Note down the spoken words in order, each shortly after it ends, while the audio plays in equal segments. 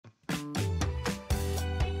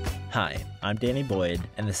Hi, I'm Danny Boyd,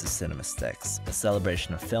 and this is CinemaStix, a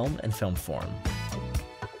celebration of film and film form.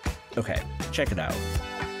 Okay, check it out.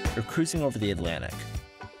 You're cruising over the Atlantic.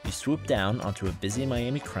 You swoop down onto a busy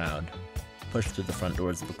Miami crowd, push through the front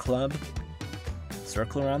doors of a club,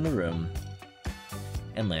 circle around the room,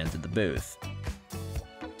 and land at the booth.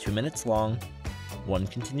 2 minutes long, one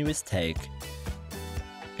continuous take,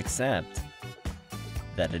 except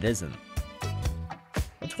that it isn't.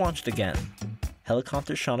 Let's watch it again.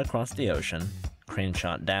 Helicopter shot across the ocean, crane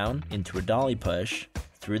shot down into a dolly push,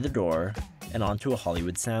 through the door, and onto a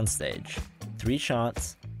Hollywood soundstage. 3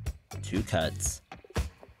 shots, 2 cuts.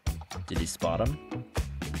 Did you spot him?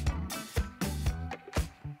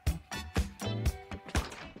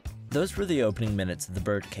 Those were the opening minutes of The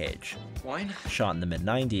Birdcage, Wine? shot in the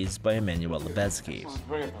mid-90s by Emmanuel Lubezki,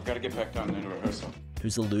 I've got to get back down there to rehearsal.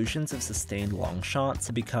 whose illusions of sustained long shots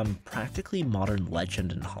have become practically modern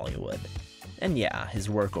legend in Hollywood. And yeah, his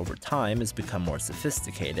work over time has become more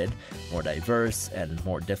sophisticated, more diverse, and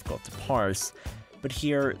more difficult to parse, but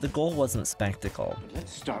here, the goal wasn't spectacle.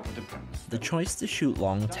 Let's start with the premise. The choice to shoot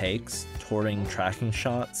long takes, touring tracking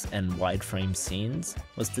shots, and wide-frame scenes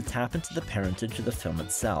was to tap into the parentage of the film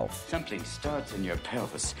itself. Something starts in your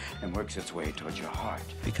pelvis and works its way towards your heart.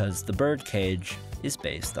 Because The Birdcage is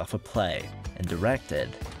based off a play, and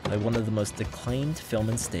directed by one of the most acclaimed film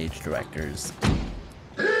and stage directors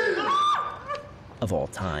of all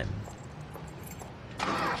time.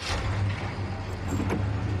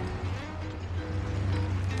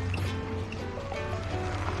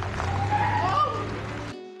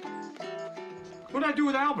 What'd I do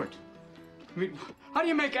with Albert? I mean, how do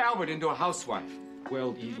you make Albert into a housewife?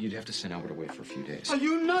 Well, you'd have to send Albert away for a few days. Are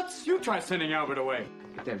you nuts? You try sending Albert away.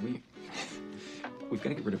 Dad, we've got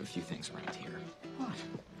to get rid of a few things around here. What?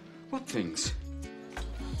 What things?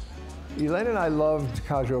 Elaine and I loved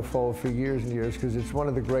Cajo Folles for years and years because it's one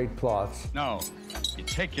of the great plots. No, you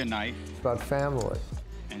take your knife It's about family.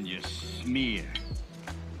 and you smear.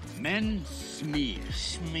 Men smear.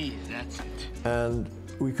 Smear, that's it. And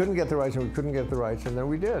we couldn't get the rights and we couldn't get the rights, and then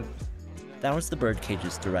we did. That was The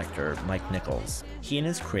Birdcage's director, Mike Nichols. He and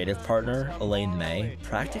his creative partner, Elaine May,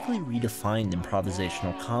 practically redefined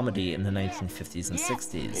improvisational comedy in the 1950s and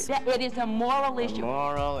 60s. It is a moral issue.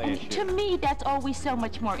 Moral And issue. to me, that's always so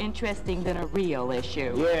much more interesting than a real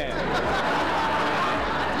issue. Yeah,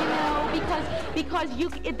 You know, because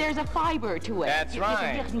there's a fiber to it. that's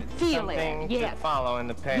right. You can feel Something it. Yes. to follow in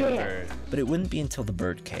the paper. But it wouldn't be until The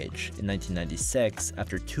Birdcage, in 1996,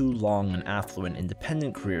 after 2 long and affluent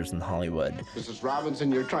independent careers in Hollywood, Mrs.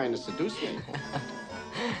 Robinson, you're trying to seduce me.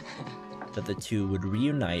 that the two would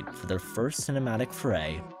reunite for their first cinematic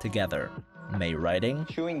foray together. May writing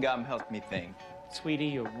Chewing gum helped me think. Sweetie,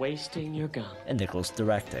 you're wasting your gum. and Nichols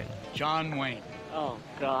directing. John Wayne. Oh,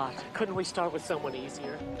 God. Couldn't we start with someone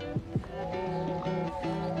easier?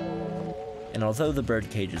 And although The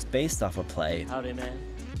Birdcage is based off a play, Howdy, man.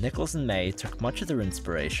 Nichols and May took much of their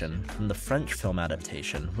inspiration from the French film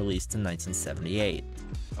adaptation released in 1978.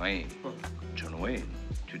 Oui, John Wayne,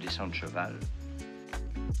 tu descends de cheval.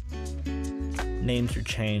 Names were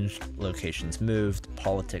changed, locations moved,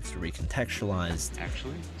 politics were recontextualized,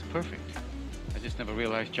 Actually, it's perfect. I just never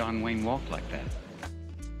realized John Wayne walked like that.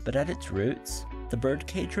 but at its roots, The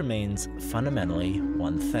Birdcage remains fundamentally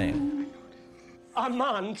one thing: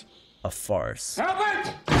 Armand! a farce.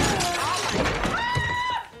 Albert!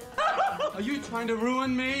 Are you trying to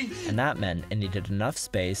ruin me? And that meant it needed enough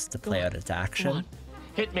space to play out its action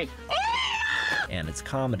Hit me. and its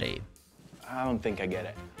comedy, I don't think I get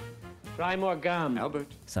it. Try more gum. Albert.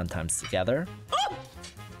 sometimes together,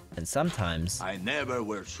 and sometimes I never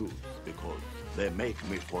wear shoes because they make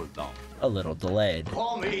me fall down. a little delayed.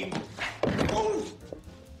 Call me.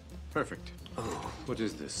 Perfect. Oh, what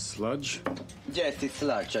is this, sludge? Yes, it's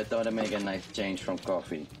sludge. I thought I'd make a nice change from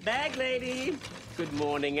coffee. Bag lady. Good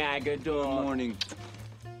morning, Agador. Morning.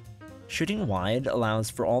 Shooting wide allows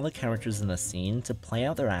for all the characters in the scene to play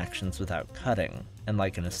out their actions without cutting, and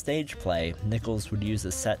like in a stage play, Nichols would use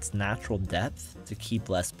a set's natural depth to keep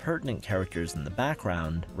less pertinent characters in the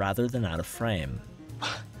background rather than out of frame.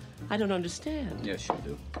 I don't understand. Yes, you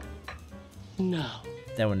do. No.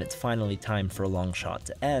 Then when it's finally time for a long shot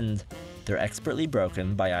to end, they're expertly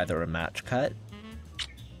broken by either a match cut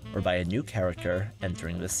or by a new character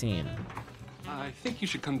entering the scene. I think you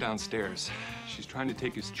should come downstairs. She's trying to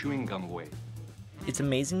take his chewing gum away. It's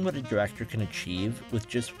amazing what a director can achieve with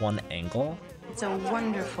just one angle It's a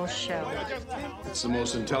wonderful show. It's the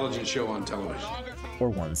most intelligent show on television. or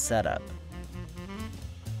one setup.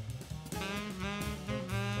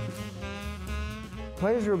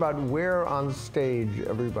 Plays are about where on stage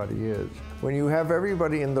everybody is. When you have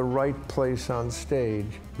everybody in the right place on stage,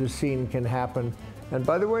 the scene can happen. And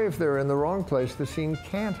by the way, if they're in the wrong place, the scene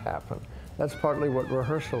can't happen. That's partly what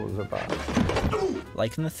rehearsal is about.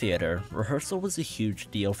 Like in the theater, rehearsal was a huge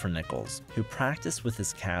deal for Nichols, who practiced with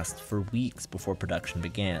his cast for weeks before production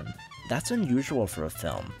began. That's unusual for a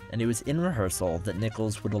film, and it was in rehearsal that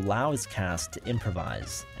Nichols would allow his cast to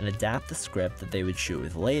improvise and adapt the script that they would shoot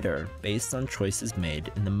with later based on choices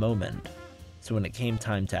made in the moment. So when it came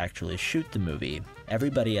time to actually shoot the movie,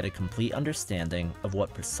 everybody had a complete understanding of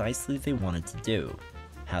what precisely they wanted to do,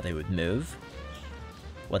 how they would move,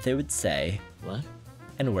 what they would say,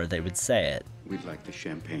 and where they would say it. We'd like the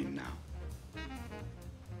champagne now.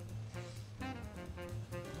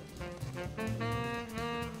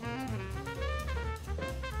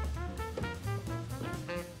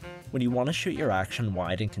 When you want to shoot your action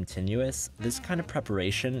wide and continuous, this kind of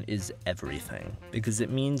preparation is everything, because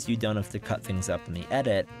it means you don't have to cut things up in the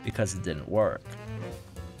edit because it didn't work.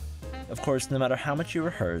 Of course, no matter how much you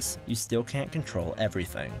rehearse, you still can't control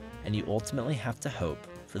everything, and you ultimately have to hope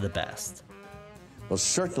for the best. Well,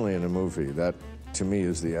 certainly in a movie, that to me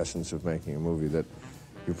is the essence of making a movie, that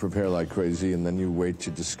you prepare like crazy and then you wait to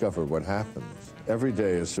discover what happens. Every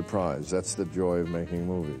day is a surprise. That's the joy of making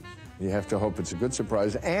movies. You have to hope it's a good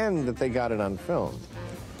surprise and that they got it on film.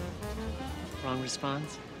 Wrong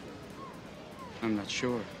response? I'm not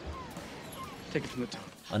sure. Take it from the top.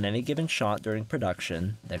 On any given shot during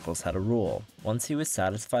production, Nichols had a rule. Once he was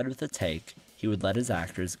satisfied with the take, he would let his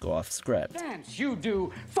actors go off script. Dance, you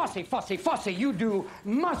do Fosse, Fosse, Fosse, you do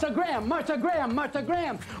Martha Graham, Martha Graham, Martha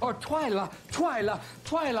Graham, or Twyla, Twyla,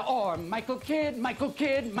 Twyla, or Michael Kidd, Michael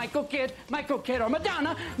Kidd, Michael Kidd, Michael Kidd, or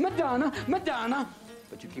Madonna, Madonna, Madonna.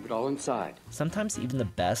 But you keep it all inside. Sometimes even the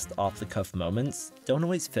best off-the-cuff moments don't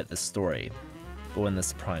always fit the story, but when the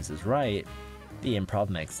surprise is right, the improv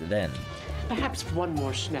makes it in. Perhaps one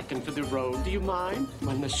more schnecken for the road, do you mind?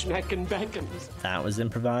 When the schnecken beckons. That was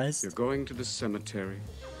improvised. You're going to the cemetery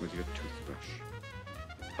with your toothbrush.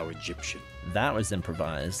 How Egyptian. That was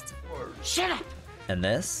improvised. Shut up! And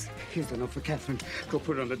this? Here's a note for Catherine. Go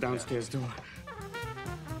put it on the downstairs door.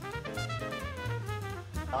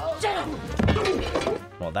 Shut up!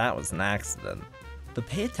 Well, that was an accident. But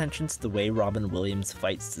pay attention to the way Robin Williams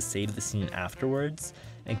fights to save the scene afterwards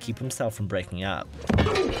and keep himself from breaking up.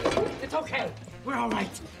 It's okay. We're all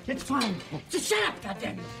right. It's fine. Just shut up,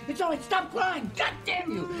 goddammit. It's all right. Stop crying.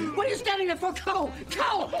 Goddamn you. What are you standing there for? Go.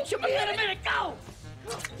 Go. She'll be here in a minute. Go.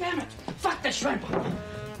 Damn it. Fuck the shrimp.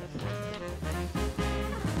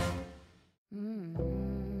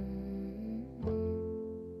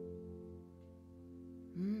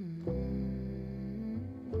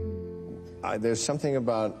 There's something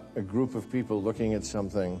about a group of people looking at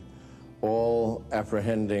something, all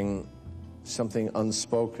apprehending something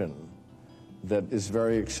unspoken, that is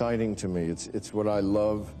very exciting to me. It's what I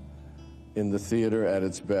love in the theater at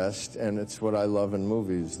its best, and it's what I love in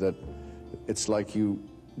movies, that it's like you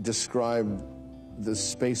describe the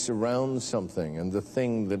space around something, and the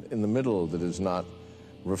thing that in the middle that is not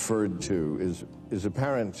referred to is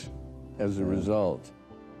apparent as a result.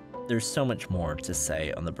 There's so much more to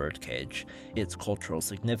say on The Birdcage. Its cultural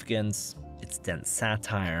significance, its dense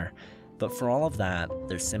satire, but for all of that,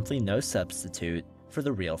 there's simply no substitute for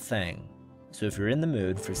the real thing. So if you're in the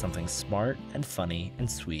mood for something smart and funny and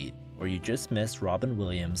sweet, or you just miss Robin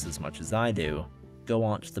Williams as much as I do, go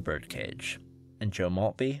watch The Birdcage. And Joe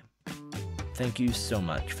Maltby, thank you so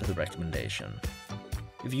much for the recommendation.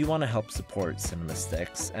 If you want to help support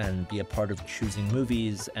CinemaStix and be a part of choosing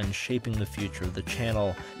movies and shaping the future of the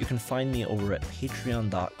channel, you can find me over at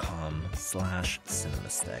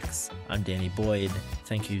patreon.com/CinemaStix. I'm Danny Boyd.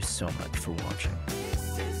 Thank you so much for watching.